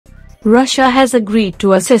Russia has agreed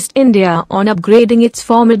to assist India on upgrading its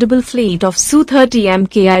formidable fleet of Su-30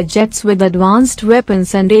 MKI jets with advanced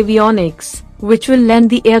weapons and avionics, which will lend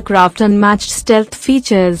the aircraft unmatched stealth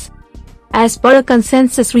features. As per a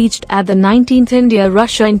consensus reached at the 19th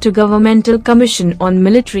India-Russia Inter-Governmental Commission on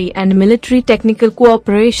Military and Military Technical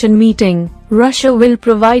Cooperation meeting, Russia will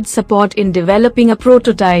provide support in developing a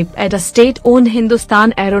prototype at a state-owned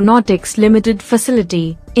Hindustan Aeronautics Limited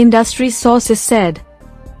facility, industry sources said.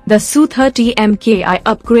 The Su-30 MKI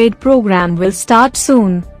upgrade program will start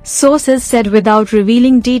soon, sources said without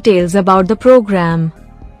revealing details about the program.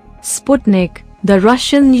 Sputnik, the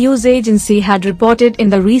Russian news agency, had reported in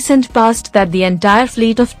the recent past that the entire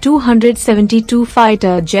fleet of 272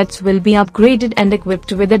 fighter jets will be upgraded and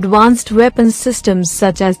equipped with advanced weapons systems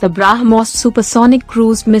such as the BrahMos supersonic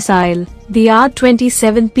cruise missile, the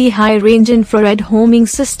R-27P high-range infrared homing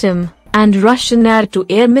system, and Russian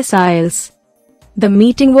air-to-air missiles. The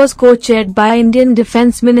meeting was co-chaired by Indian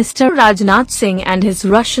Defence Minister Rajnath Singh and his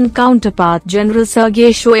Russian counterpart General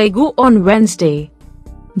Sergei Shoigu on Wednesday.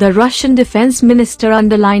 The Russian Defence Minister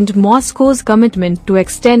underlined Moscow's commitment to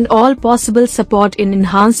extend all possible support in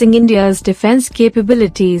enhancing India's defence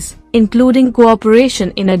capabilities, including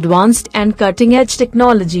cooperation in advanced and cutting-edge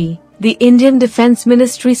technology, the Indian Defence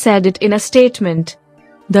Ministry said it in a statement.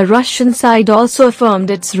 The Russian side also affirmed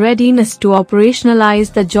its readiness to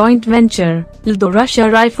operationalize the joint venture, Russia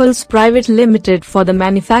Rifles Private Limited, for the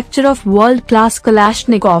manufacture of world-class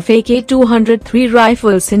Kalashnikov AK-203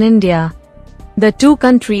 rifles in India. The two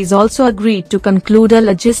countries also agreed to conclude a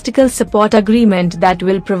logistical support agreement that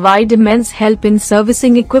will provide immense help in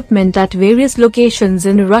servicing equipment at various locations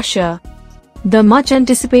in Russia. The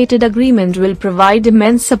much-anticipated agreement will provide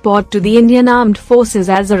immense support to the Indian Armed Forces,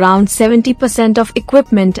 as around 70% of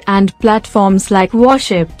equipment and platforms like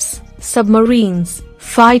warships, submarines,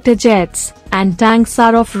 fighter jets, and tanks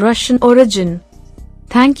are of Russian origin.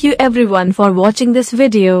 Thank you everyone for watching this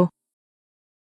video.